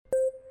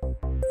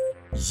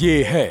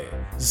ये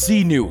है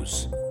जी न्यूज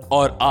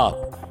और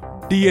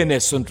आप डीएनए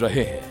सुन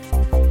रहे हैं।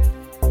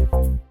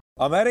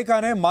 अमेरिका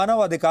ने मानव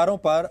अधिकारों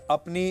पर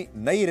अपनी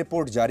नई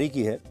रिपोर्ट जारी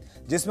की है,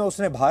 जिसमें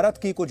उसने भारत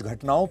की कुछ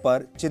घटनाओं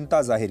पर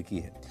चिंता जाहिर की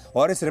है।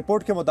 और इस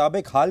रिपोर्ट के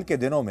मुताबिक हाल के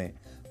दिनों में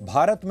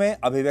भारत में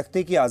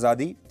अभिव्यक्ति की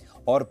आजादी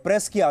और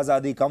प्रेस की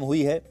आजादी कम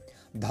हुई है,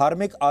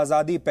 धार्मिक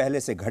आजादी पहले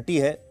से घटी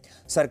है,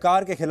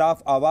 सरकार के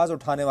खिलाफ आवाज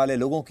उठाने वाले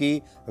लोगों की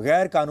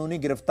गैर कानूनी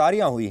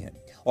गिरफ्तारियां हुई हैं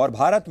और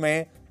भारत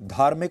में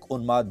धार्मिक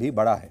उन्माद भी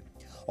बढ़ा है।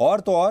 और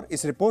तो और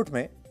इस रिपोर्ट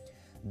में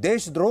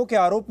देशद्रोह के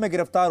आरोप में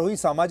गिरफ्तार हुई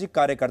सामाजिक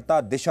कार्यकर्ता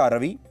दिशा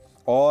रवि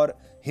और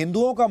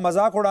हिंदुओं का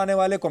मजाक उड़ाने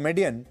वाले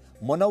कॉमेडियन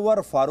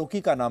मुनव्वर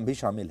फारूकी का नाम भी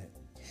शामिल है।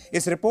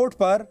 इस रिपोर्ट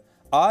पर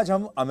आज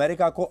हम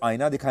अमेरिका को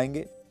आईना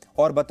दिखाएंगे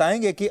और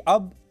बताएंगे कि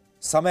अब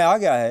समय आ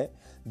गया है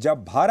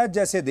जब भारत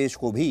जैसे देश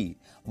को भी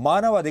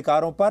मानव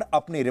अधिकारों पर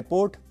अपनी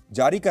रिपोर्ट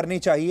जारी करनी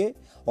चाहिए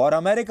और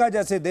अमेरिका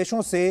जैसे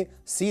देशों से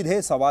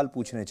सीधे सवाल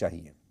पूछने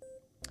चाहिए।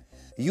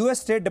 यूएस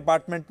स्टेट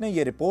डिपार्टमेंट ने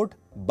यह रिपोर्ट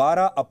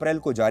 12 अप्रैल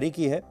को जारी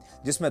की है,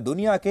 जिसमें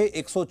दुनिया के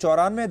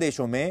 194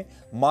 देशों में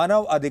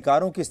मानव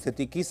अधिकारों की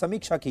स्थिति की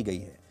समीक्षा की गई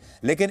है।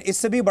 लेकिन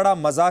इससे भी बड़ा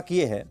मजाक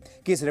यह है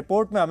कि इस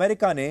रिपोर्ट में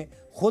अमेरिका ने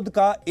खुद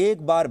का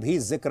एक बार भी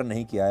जिक्र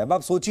नहीं किया है। अब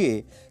आप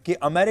सोचिए कि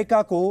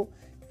अमेरिका को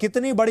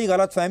कितनी बड़ी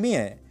गलतफहमी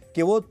है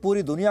कि वो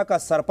पूरी दुनिया का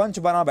सरपंच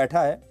बना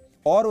बैठा है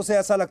और उसे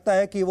ऐसा लगता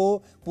है कि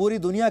वो पूरी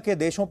दुनिया के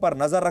देशों पर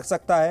नजर रख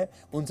सकता है,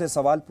 उनसे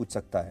सवाल पूछ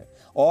सकता है।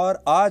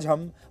 और आज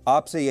हम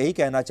आपसे यही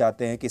कहना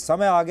चाहते हैं कि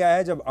समय आ गया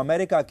है जब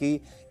अमेरिका की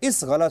इस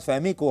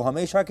गलतफहमी को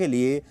हमेशा के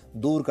लिए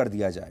दूर कर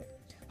दिया जाए।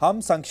 हम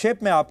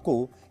संक्षेप में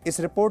आपको इस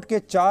रिपोर्ट के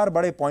 4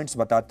 बड़े पॉइंट्स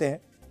बताते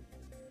हैं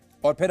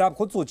और फिर आप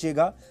खुद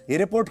सोचिएगा ये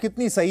रिपोर्ट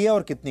कितनी सही है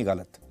और कितनी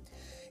गलत।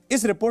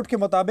 इस रिपोर्ट के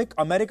मुताबिक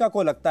अमेरिका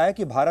को लगता है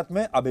कि भारत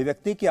में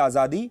अभिव्यक्ति की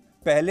आजादी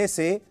पहले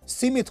से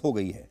सीमित हो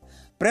गई है,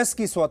 प्रेस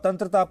की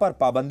स्वतंत्रता पर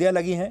पाबंदियां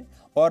लगी हैं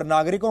और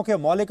नागरिकों के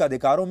मौलिक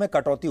अधिकारों में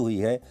कटौती हुई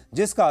है,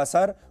 जिसका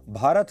असर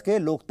भारत के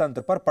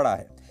लोकतंत्र पर पड़ा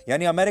है।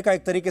 यानी अमेरिका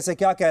एक तरीके से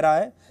क्या कह रहा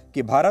है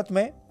कि भारत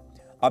में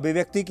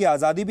अभिव्यक्ति की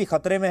आजादी भी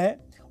खतरे में है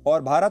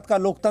और भारत का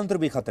लोकतंत्र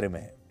भी खतरे में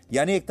है।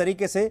 यानी एक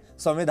तरीके से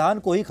संविधान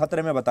को ही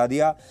खतरे में बता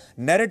दिया।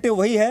 नैरेटिव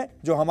वही है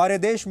जो हमारे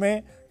देश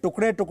में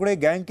टुकड़े टुकड़े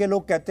गैंग के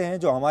लोग कहते हैं,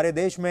 जो हमारे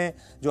देश में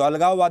जो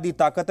अलगाववादी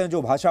ताकतें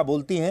जो भाषा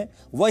बोलती हैं,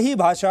 वही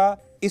भाषा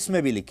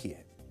इसमें भी लिखी है।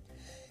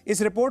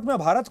 इस रिपोर्ट में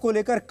भारत को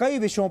लेकर कई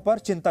विषयों पर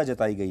चिंता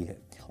जताई गई है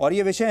और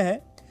ये विषय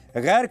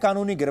हैं गैर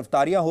कानूनी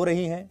गिरफ्तारियां हो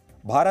रही हैं,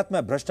 भारत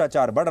में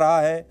भ्रष्टाचार बढ़ रहा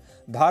है,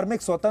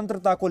 धार्मिक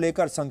स्वतंत्रता को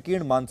लेकर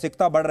संकीर्ण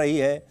मानसिकता बढ़ रही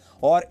है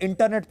और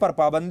इंटरनेट पर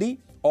पाबंदी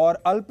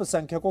और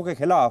अल्पसंख्यकों के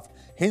खिलाफ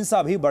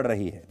हिंसा भी बढ़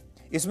रही है।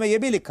 इसमें यह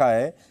भी लिखा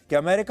है कि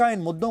अमेरिका इन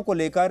मुद्दों को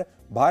लेकर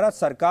भारत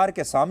सरकार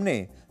के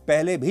सामने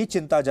पहले भी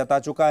चिंता जता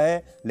चुका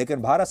है,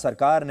 लेकिन भारत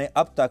सरकार ने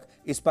अब तक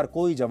इस पर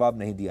कोई जवाब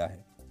नहीं दिया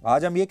है।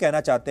 आज हम ये कहना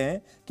चाहते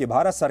हैं कि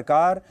भारत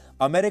सरकार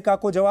अमेरिका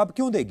को जवाब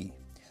क्यों देगी।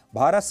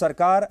 भारत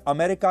सरकार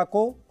अमेरिका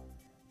को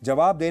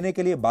जवाब देने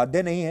के लिए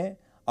बाध्य नहीं है,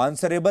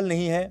 आंसरेबल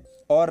नहीं है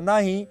और ना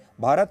ही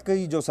भारत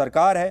की जो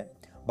सरकार है,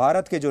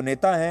 भारत के जो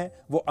नेता हैं,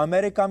 वो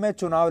अमेरिका में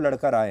चुनाव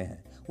लड़कर आए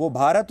हैं, वो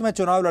भारत में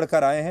चुनाव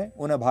लड़कर आए हैं,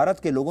 उन्हें भारत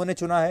के लोगों ने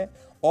चुना है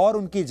और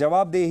उनकी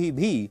जवाबदेही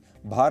भी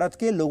भारत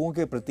के लोगों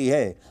के प्रति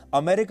है।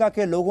 अमेरिका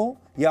के लोगों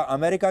या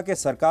अमेरिका के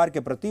सरकार के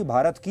प्रति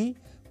भारत की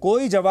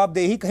कोई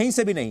जवाबदेही कहीं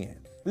से भी नहीं है।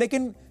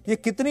 लेकिन ये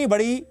कितनी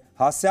बड़ी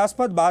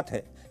हास्यास्पद बात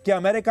है कि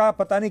अमेरिका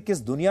पता नहीं किस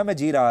दुनिया में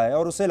जी रहा है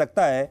और उसे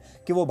लगता है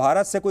कि वो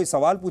भारत से कोई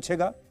सवाल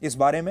पूछेगा इस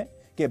बारे में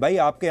कि भाई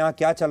आपके यहाँ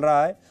क्या चल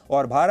रहा है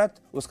और भारत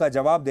उसका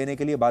जवाब देने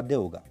के लिए बाध्य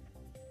होगा।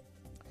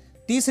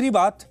 तीसरी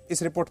बात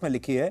इस रिपोर्ट में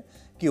लिखी है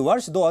कि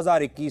वर्ष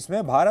 2021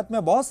 में भारत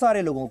में बहुत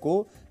सारे लोगों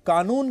को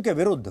कानून के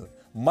विरुद्ध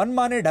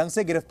मनमाने ढंग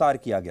से गिरफ्तार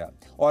किया गया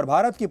और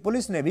भारत की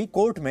पुलिस ने भी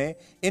कोर्ट में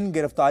इन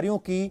गिरफ्तारियों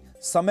की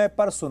समय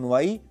पर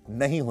सुनवाई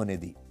नहीं होने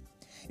दी।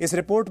 इस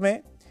रिपोर्ट में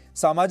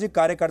सामाजिक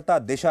कार्यकर्ता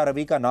दिशा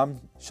रवि का नाम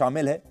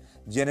शामिल है,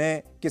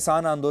 जिन्हें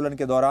किसान आंदोलन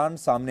के दौरान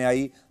सामने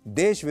आई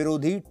देश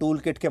विरोधी टूल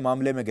किट के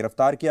मामले में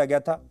गिरफ्तार किया गया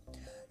था।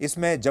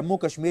 इसमें जम्मू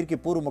कश्मीर की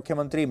पूर्व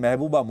मुख्यमंत्री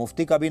महबूबा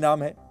मुफ्ती का भी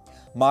नाम है।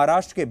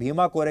 महाराष्ट्र के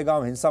भीमा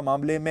कोरेगांव हिंसा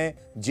मामले में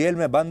जेल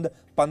में बंद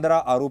 15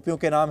 आरोपियों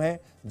के नाम हैं,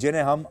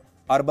 जिन्हें हम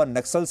अर्बन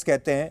नक्सल्स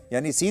कहते हैं।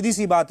 यानी सीधी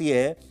सी बात यह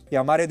है कि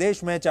हमारे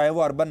देश में चाहे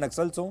वो अर्बन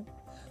नक्सल्स हों,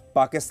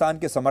 पाकिस्तान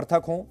के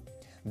समर्थक हों,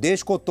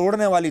 देश को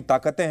तोड़ने वाली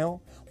ताकतें हों,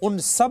 उन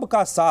सब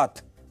का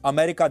साथ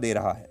अमेरिका दे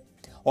रहा है।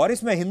 और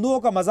इसमें हिंदुओं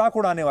का मजाक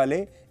उड़ाने वाले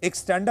एक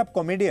stand up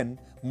comedian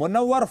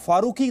Munawar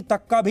Faruqui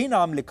तक का भी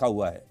नाम लिखा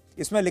हुआ है।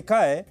 इसमें लिखा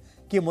है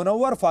कि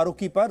मुनव्वर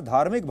फारूकी पर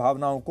धार्मिक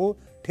भावनाओं को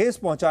ठेस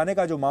पहुंचाने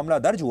का जो मामला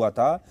दर्ज हुआ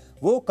था,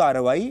 वो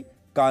कार्रवाई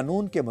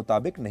कानून के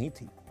मुताबिक नहीं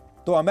थी।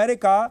 तो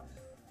अमेरिका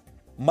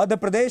मध्य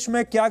प्रदेश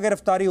में क्या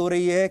गिरफ्तारी हो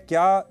रही है,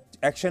 क्या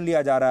एक्शन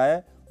लिया जा रहा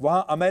है,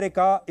 वहां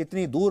अमेरिका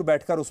इतनी दूर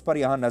बैठकर उस पर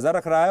यहां नजर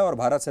रख रहा है और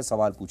भारत से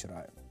सवाल पूछ रहा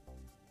है।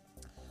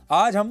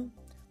 आज हम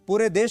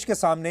पूरे देश के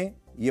सामने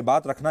ये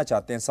बात रखना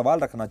चाहते हैं, सवाल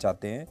रखना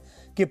चाहते हैं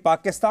कि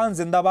पाकिस्तान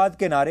जिंदाबाद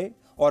के नारे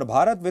और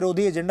भारत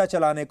विरोधी एजेंडा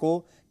चलाने को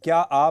क्या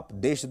आप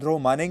देशद्रोह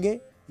मानेंगे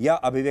या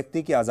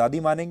अभिव्यक्ति की आजादी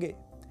मानेंगे?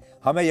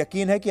 हमें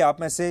यकीन है कि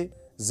आप में से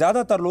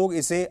ज्यादातर लोग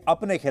इसे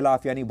अपने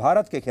खिलाफ यानी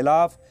भारत के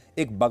खिलाफ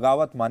एक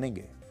बगावत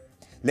मानेंगे।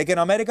 लेकिन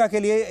अमेरिका के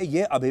लिए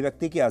यह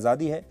अभिव्यक्ति की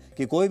आजादी है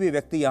कि कोई भी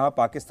व्यक्ति यहां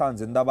पाकिस्तान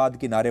जिंदाबाद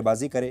की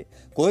नारेबाजी करे,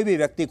 कोई भी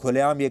व्यक्ति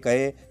खुलेआम ये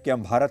कहे कि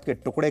हम भारत के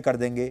टुकड़े कर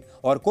देंगे,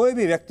 और कोई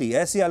भी व्यक्ति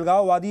ऐसी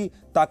अलगाववादी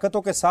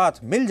ताकतों के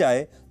साथ मिल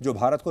जाए जो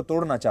भारत को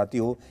तोड़ना चाहती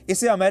हो।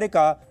 इसे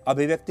अमेरिका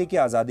अभिव्यक्ति की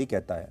आजादी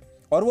कहता है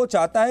और वो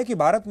चाहता है कि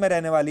भारत में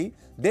रहने वाली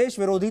देश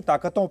विरोधी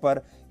ताकतों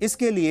पर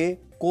इसके लिए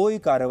कोई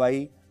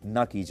कार्रवाई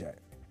न की जाए।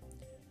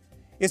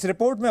 इस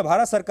रिपोर्ट में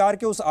भारत सरकार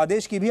के उस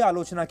आदेश की भी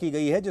आलोचना की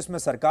गई है जिसमें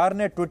सरकार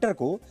ने ट्विटर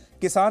को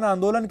किसान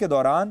आंदोलन के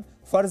दौरान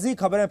फर्जी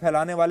खबरें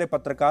फैलाने वाले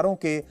पत्रकारों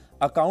के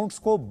अकाउंट्स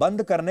को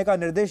बंद करने का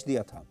निर्देश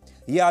दिया था।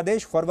 यह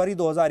आदेश फरवरी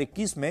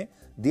 2021 में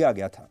दिया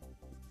गया था।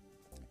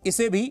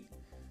 इसे भी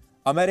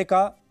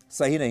अमेरिका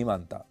सही नहीं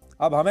मानता।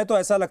 अब हमें तो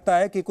ऐसा लगता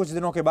है कि कुछ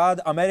दिनों के बाद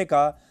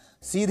अमेरिका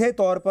सीधे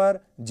तौर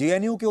पर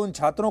जेएनयू के उन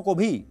छात्रों को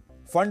भी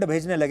फंड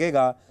भेजने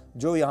लगेगा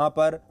जो यहां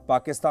पर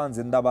पाकिस्तान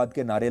जिंदाबाद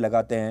के नारे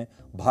लगाते हैं,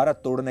 भारत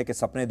तोड़ने के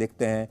सपने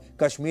देखते हैं,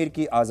 कश्मीर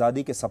की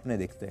आजादी के सपने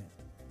देखते हैं।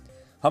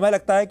 हमें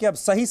लगता है कि अब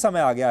सही समय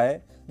आ गया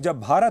है जब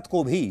भारत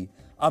को भी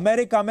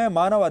अमेरिका में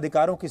मानव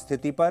अधिकारों की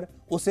स्थिति पर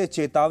उसे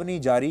चेतावनी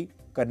जारी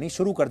करनी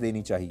शुरू कर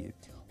देनी चाहिए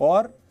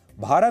और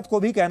भारत को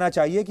भी कहना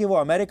चाहिए कि वो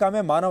अमेरिका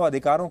में मानव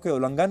अधिकारों के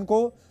उल्लंघन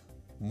को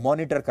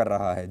मॉनिटर कर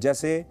रहा है,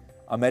 जैसे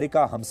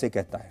अमेरिका हमसे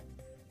कहता है।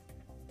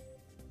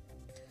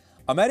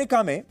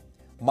 अमेरिका में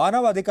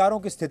मानव अधिकारों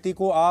की स्थिति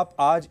को आप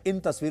आज इन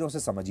तस्वीरों से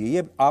समझिए।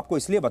 ये आपको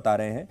इसलिए बता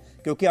रहे हैं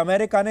क्योंकि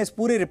अमेरिका ने इस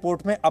पूरी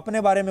रिपोर्ट में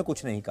अपने बारे में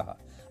कुछ नहीं कहा।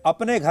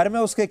 अपने घर में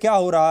उसके क्या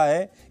हो रहा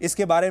है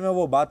इसके बारे में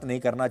वो बात नहीं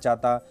करना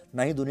चाहता, न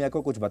ही दुनिया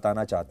को कुछ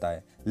बताना चाहता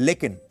है।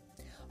 लेकिन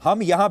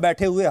हम यहां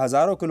बैठे हुए,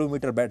 हजारों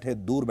किलोमीटर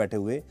दूर बैठे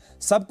हुए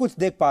सब कुछ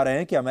देख पा रहे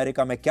हैं कि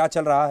अमेरिका में क्या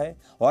चल रहा है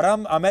और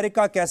हम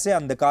अमेरिका कैसे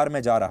अंधकार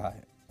में जा रहा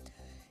है।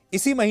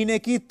 इसी महीने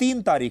की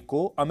 3 तारीख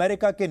को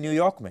अमेरिका के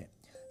न्यूयॉर्क में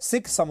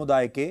सिख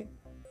समुदाय के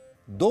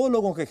 2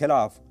 लोगों के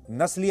खिलाफ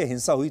नस्लीय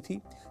हिंसा हुई थी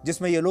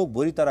जिसमें ये लोग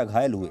बुरी तरह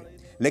घायल हुए,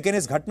 लेकिन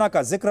इस घटना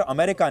का जिक्र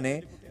अमेरिका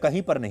ने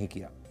कहीं पर नहीं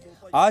किया।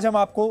 आज हम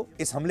आपको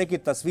इस हमले की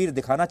तस्वीर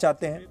दिखाना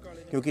चाहते हैं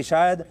क्योंकि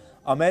शायद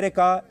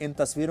अमेरिका इन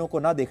तस्वीरों को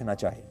ना देखना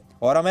चाहे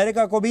और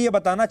अमेरिका को भी ये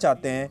बताना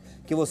चाहते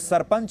हैं कि वो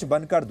सरपंच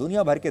बनकर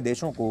दुनिया भर के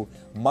देशों को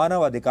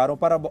मानव अधिकारों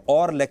पर अब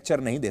और लेक्चर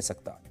नहीं दे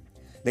सकता।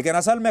 लेकिन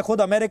असल में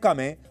खुद अमेरिका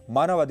में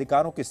मानव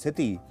अधिकारों की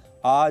स्थिति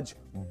आज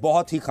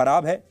बहुत ही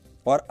खराब है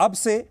और अब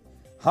से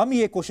हम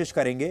ये कोशिश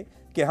करेंगे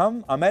कि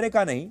हम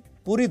अमेरिका नहीं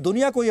पूरी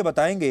दुनिया को यह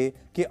बताएंगे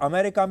कि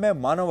अमेरिका में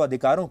मानव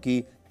अधिकारों की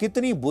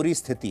कितनी बुरी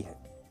स्थिति है।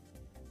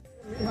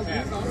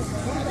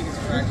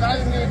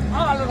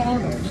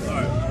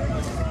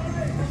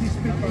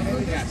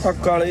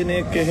 काले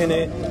ने किसी ने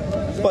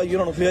भाई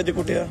हुणां फिर अज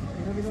कुटिया,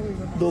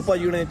 2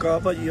 भाई ने कहा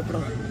भाजी अपना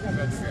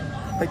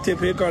इत्थे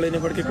फिर काले ने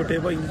फड़ के कुटे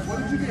भाई ने।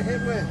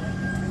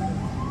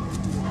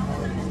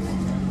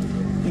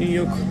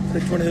 New York,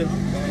 Richmond Hill.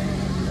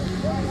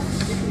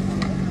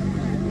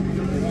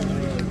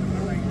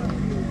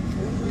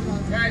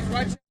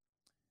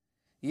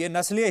 ये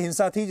नस्लीय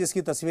हिंसा थी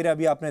जिसकी तस्वीरें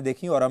अभी आपने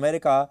देखी और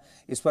अमेरिका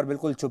इस पर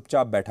बिल्कुल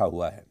चुपचाप बैठा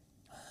हुआ है।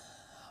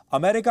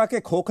 अमेरिका के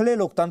खोखले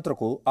लोकतंत्र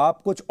को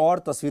आप कुछ और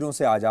तस्वीरों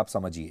से आज आप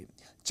समझिए।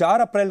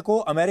 4 अप्रैल को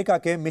अमेरिका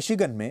के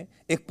मिशिगन में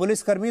एक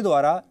पुलिसकर्मी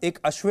द्वारा एक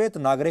अश्वेत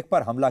नागरिक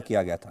पर हमला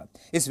किया गया था।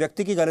 इस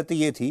व्यक्ति की गलती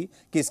यह थी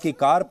कि इसकी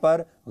कार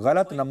पर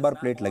गलत नंबर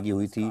प्लेट लगी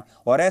हुई थी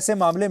और ऐसे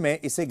मामले में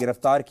इसे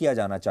गिरफ्तार किया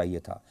जाना चाहिए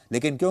था,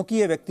 लेकिन क्योंकि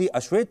यह व्यक्ति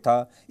अश्वेत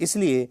था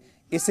इसलिए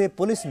इसे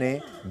पुलिस ने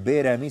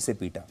बेरहमी से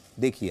पीटा।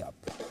 देखिए आप।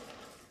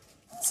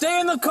 Stay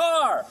in the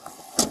car.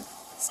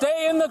 Stay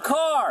in the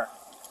car.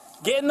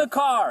 Get in the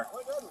car.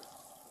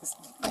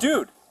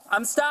 Dude,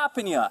 I'm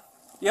stopping you.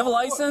 Do you have a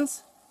license?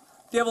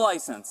 Do you have a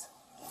license?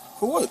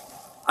 For what?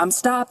 I'm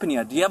stopping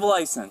you. Do you have a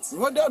license?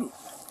 What done?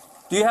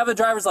 Do you have a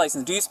driver's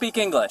license? Do you speak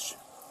English?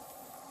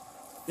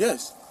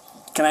 Yes.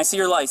 Can I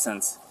see your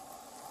license?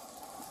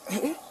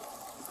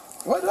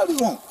 What do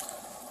you want?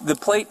 The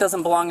plate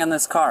doesn't belong on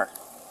this car.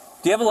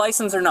 Do you have a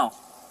license or no?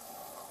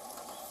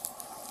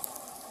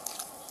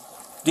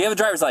 Do you have a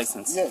driver's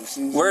license? Yes.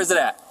 Where is it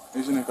at?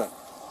 It's in the car.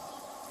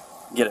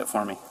 Get it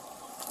for me.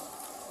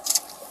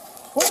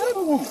 What do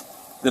you want?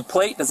 The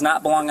plate does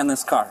not belong on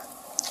this car.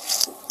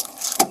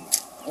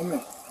 Amen.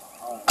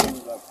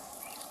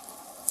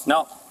 No,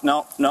 no,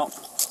 no.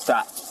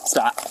 Stop.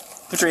 Stop.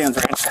 Put your hands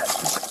right here.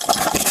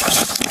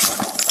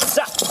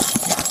 Stop.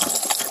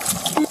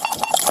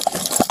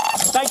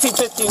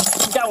 1915.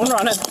 Got one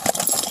running.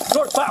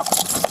 North south.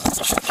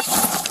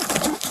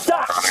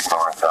 Stop.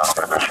 Stop.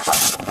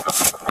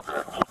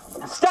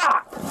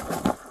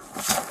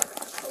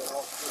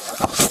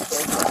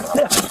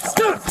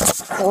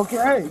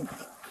 Okay.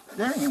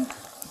 Damn.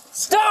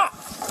 Stop.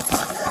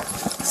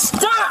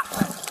 Stop.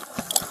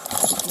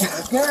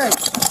 Okay.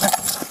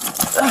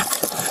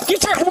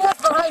 Get your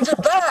hands behind your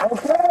back.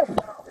 Okay.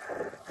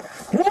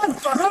 Hands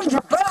behind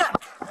your back.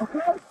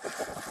 Okay.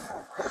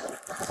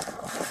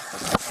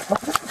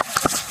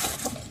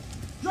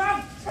 Drop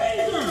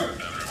taser.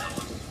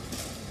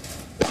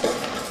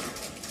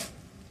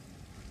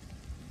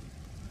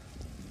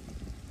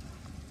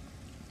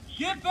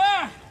 Get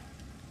back.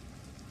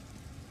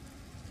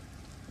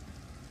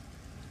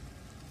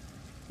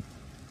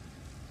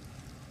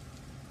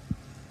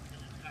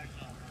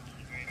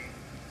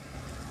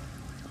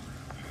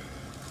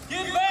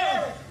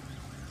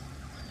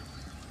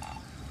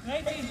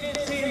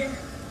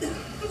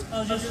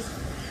 I'll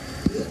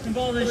just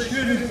involve this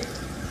shooter.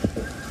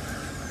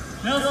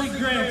 Nelson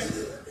Grant.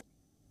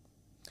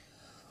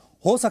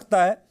 हो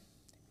सकता है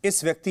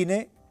इस व्यक्ति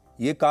ने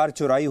ये car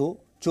चुराई हो,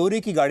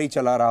 चोरी की गाड़ी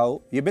चला रहा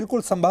हो, ये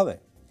बिल्कुल संभव है।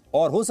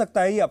 और हो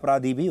सकता है ये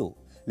अपराधी भी हो।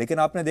 लेकिन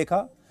आपने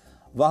देखा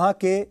वहां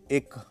के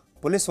एक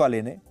पुलिस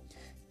वाले ने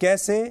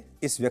कैसे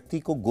इस व्यक्ति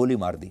को गोली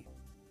मार दी।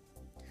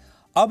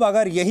 अब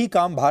अगर यही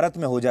काम भारत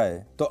में हो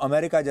जाए तो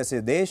अमेरिका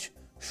जैसे देश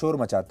शोर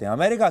मचाते हैं।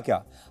 अमेरिका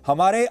क्या,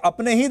 हमारे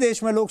अपने ही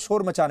देश में लोग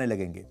शोर मचाने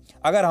लगेंगे।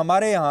 अगर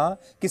हमारे यहां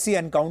किसी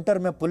एनकाउंटर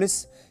में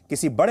पुलिस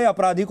किसी बड़े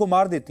अपराधी को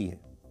मार देती है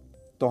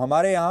तो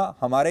हमारे यहां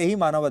हमारे ही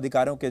मानव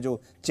अधिकारों के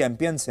जो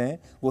चैंपियंस हैं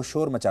वो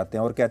शोर मचाते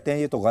हैं और कहते हैं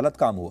ये तो गलत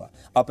काम हुआ,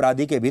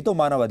 अपराधी के भी तो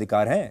मानव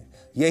अधिकार हैं।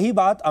 यही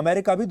बात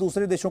अमेरिका भी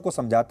दूसरे देशों को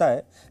समझाता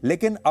है,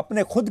 लेकिन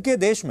अपने खुद के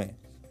देश में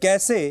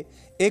कैसे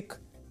एक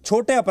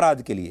छोटे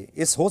अपराध के लिए,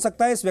 इस हो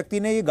सकता है इस व्यक्ति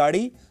ने ये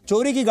गाड़ी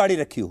चोरी की गाड़ी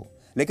रखी हो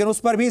लेकिन उस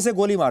पर भी इसे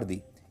गोली मार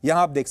दी।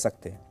 यहां आप देख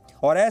सकते हैं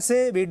और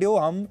ऐसे वीडियो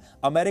हम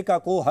अमेरिका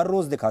को हर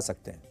रोज दिखा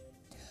सकते हैं।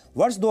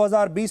 वर्ष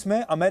 2020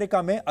 में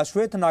अमेरिका में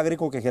अश्वेत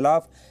नागरिकों के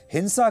खिलाफ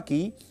हिंसा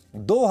की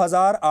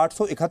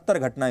 2871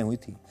 घटनाएं हुई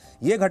थी।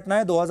 ये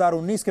घटनाएं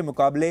 2019 के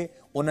मुकाबले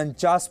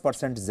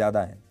 49%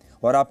 ज्यादा हैं।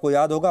 और आपको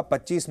याद होगा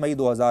 25 मई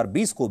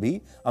 2020 को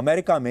भी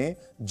अमेरिका में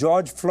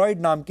जॉर्ज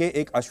फ्लॉयड नाम के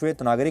एक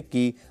अश्वेत नागरिक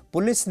की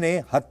पुलिस ने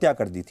हत्या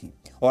कर दी थी।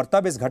 और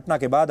तब इस घटना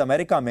के बाद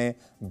अमेरिका में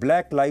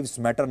ब्लैक लाइव्स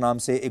मैटर नाम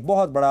से एक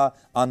बहुत बड़ा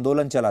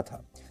आंदोलन चला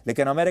था।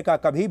 लेकिन अमेरिका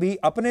कभी भी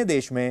अपने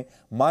देश में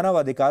मानव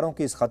अधिकारों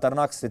की इस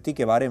खतरनाक स्थिति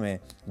के बारे में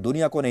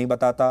दुनिया को नहीं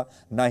बताता,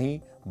 ना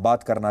ही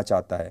बात करना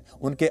चाहता है।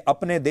 उनके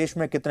अपने देश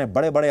में कितने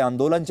बड़े बड़े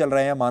आंदोलन चल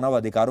रहे हैं मानव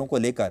अधिकारों को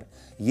लेकर,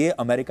 ये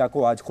अमेरिका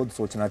को आज खुद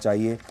सोचना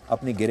चाहिए,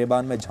 अपनी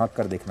गिरेबान में झांक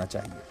कर देखना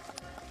चाहिए।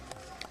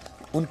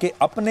 उनके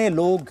अपने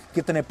लोग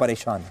कितने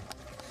परेशान हैं।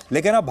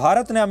 लेकिन अब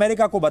भारत ने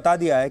अमेरिका को बता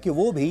दिया है कि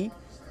वो भी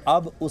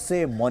अब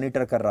उसे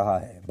मॉनिटर कर रहा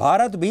है।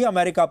 भारत भी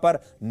अमेरिका पर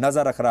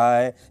नजर रख रहा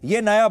है।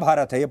 यह नया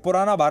भारत है, यह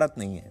पुराना भारत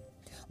नहीं है।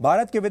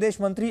 भारत के विदेश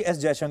मंत्री एस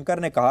जयशंकर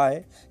ने कहा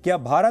है कि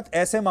अब भारत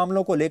ऐसे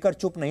मामलों को लेकर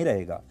चुप नहीं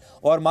रहेगा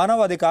और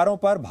मानव अधिकारों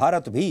पर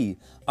भारत भी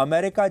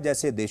अमेरिका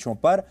जैसे देशों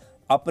पर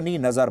अपनी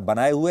नजर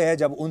बनाए हुए है।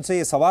 जब उनसे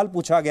यह सवाल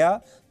पूछा गया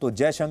तो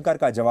जयशंकर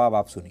का जवाब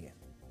आप सुनिए।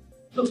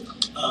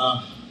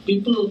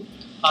 People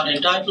are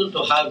entitled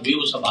to have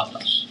views about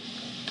us.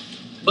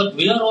 But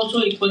we are also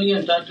equally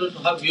entitled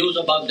to have views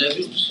about their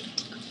views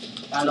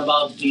and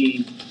about the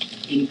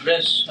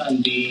interests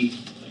and the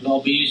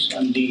lobbies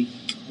and the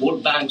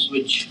vote banks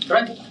which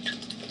drive that.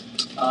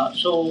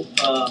 So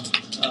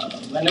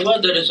whenever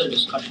there is a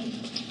discussion,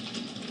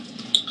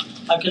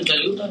 I can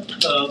tell you that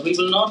we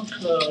will not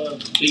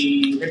be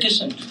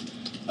reticent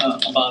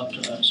about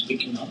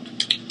speaking out.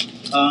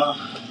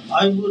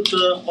 I would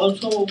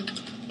also,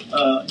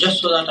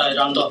 just so that I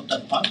round off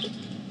that point,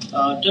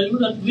 tell you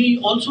that we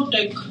also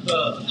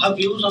have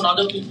views on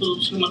other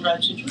people's human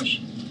rights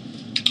situation,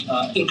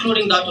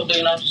 including that of the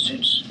United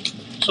States.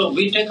 So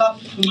we take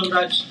up human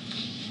rights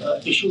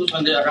issues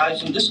when they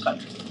arise in this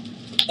country,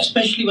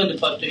 especially when they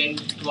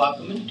pertain to our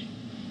community.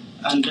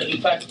 And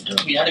in fact,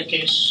 we had a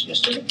case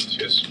yesterday.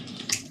 Yes.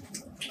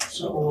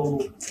 So,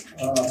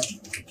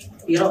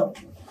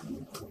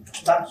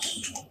 that's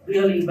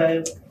really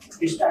where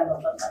we stand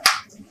on that.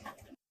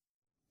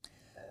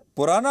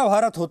 पुराना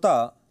भारत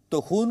होता तो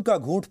खून का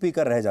घूंट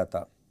पीकर रह जाता,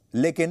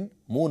 लेकिन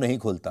मुंह नहीं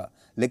खोलता।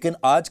 लेकिन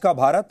आज का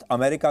भारत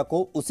अमेरिका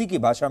को उसी की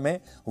भाषा में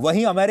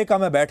वहीं अमेरिका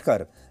में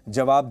बैठकर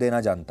जवाब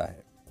देना जानता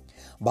है।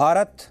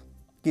 भारत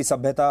की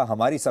सभ्यता,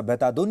 हमारी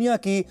सभ्यता दुनिया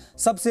की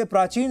सबसे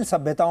प्राचीन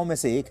सभ्यताओं में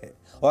से एक है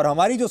और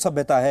हमारी जो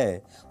सभ्यता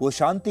है वो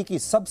शांति की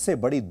सबसे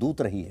बड़ी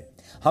दूत रही है।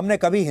 हमने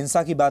कभी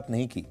हिंसा की बात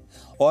नहीं की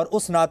और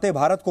उस नाते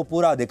भारत को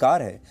पूरा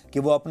अधिकार है कि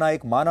वो अपना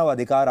एक मानव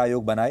अधिकार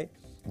आयोग बनाए।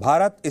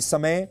 भारत इस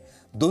समय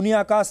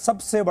दुनिया का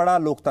सबसे बड़ा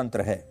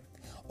लोकतंत्र है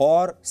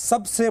और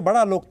सबसे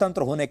बड़ा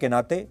लोकतंत्र होने के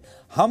नाते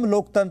हम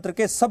लोकतंत्र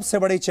के सबसे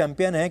बड़े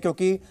चैंपियन हैं,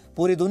 क्योंकि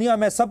पूरी दुनिया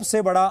में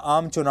सबसे बड़ा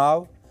आम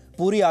चुनाव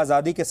पूरी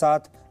आज़ादी के साथ,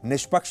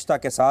 निष्पक्षता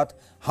के साथ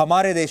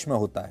हमारे देश में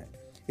होता है।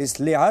 इस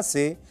लिहाज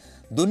से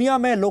दुनिया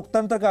में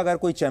लोकतंत्र का अगर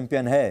कोई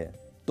चैंपियन है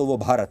तो वो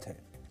भारत है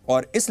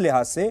और इस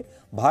लिहाज से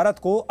भारत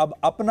को अब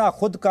अपना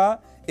खुद का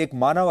एक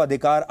मानव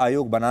अधिकार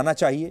आयोग बनाना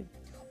चाहिए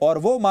और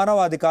वो मानव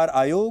अधिकार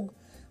आयोग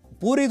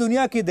पूरी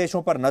दुनिया के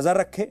देशों पर नजर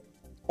रखे।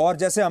 और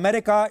जैसे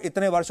अमेरिका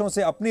इतने वर्षों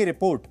से अपनी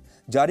रिपोर्ट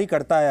जारी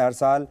करता है हर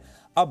साल,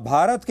 अब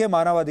भारत के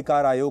मानव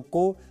अधिकार आयोग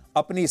को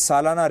अपनी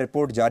सालाना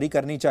रिपोर्ट जारी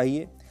करनी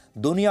चाहिए।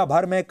 दुनिया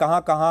भर में कहां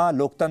कहां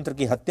लोकतंत्र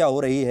की हत्या हो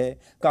रही है,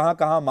 कहां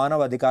कहां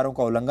मानव अधिकारों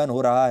का उल्लंघन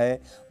हो रहा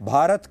है,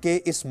 भारत के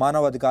इस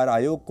मानव अधिकार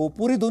आयोग को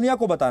पूरी दुनिया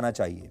को बताना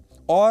चाहिए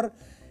और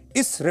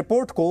इस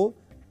रिपोर्ट को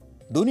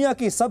दुनिया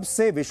की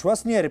सबसे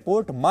विश्वसनीय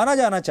रिपोर्ट माना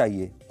जाना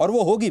चाहिए। और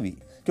वो होगी भी,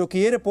 क्योंकि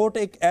ये रिपोर्ट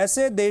एक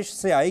ऐसे देश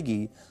से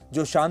आएगी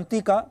जो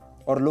शांति का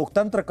और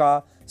लोकतंत्र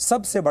का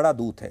सबसे बड़ा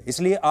दूत है।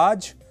 इसलिए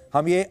आज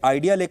हम ये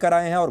आइडिया लेकर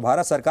आए हैं और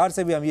भारत सरकार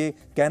से भी हम ये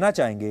कहना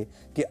चाहेंगे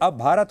कि अब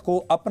भारत को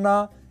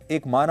अपना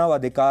एक मानव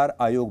अधिकार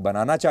आयोग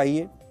बनाना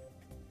चाहिए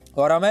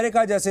और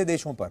अमेरिका जैसे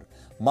देशों पर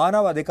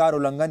मानवाधिकार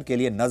उल्लंघन के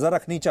लिए नजर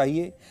रखनी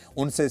चाहिए,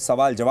 उनसे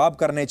सवाल जवाब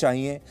करने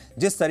चाहिए।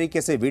 जिस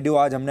तरीके से वीडियो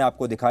आज हमने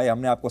आपको दिखाए,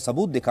 हमने आपको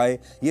सबूत दिखाए,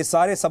 ये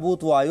सारे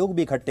सबूत वो आयोग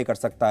भी इकट्ठे कर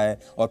सकता है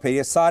और फिर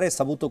ये सारे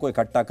सबूतों को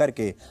इकट्ठा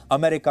करके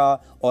अमेरिका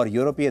और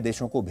यूरोपीय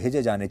देशों को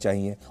भेजे जाने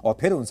चाहिए और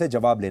फिर उनसे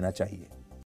जवाब लेना चाहिए।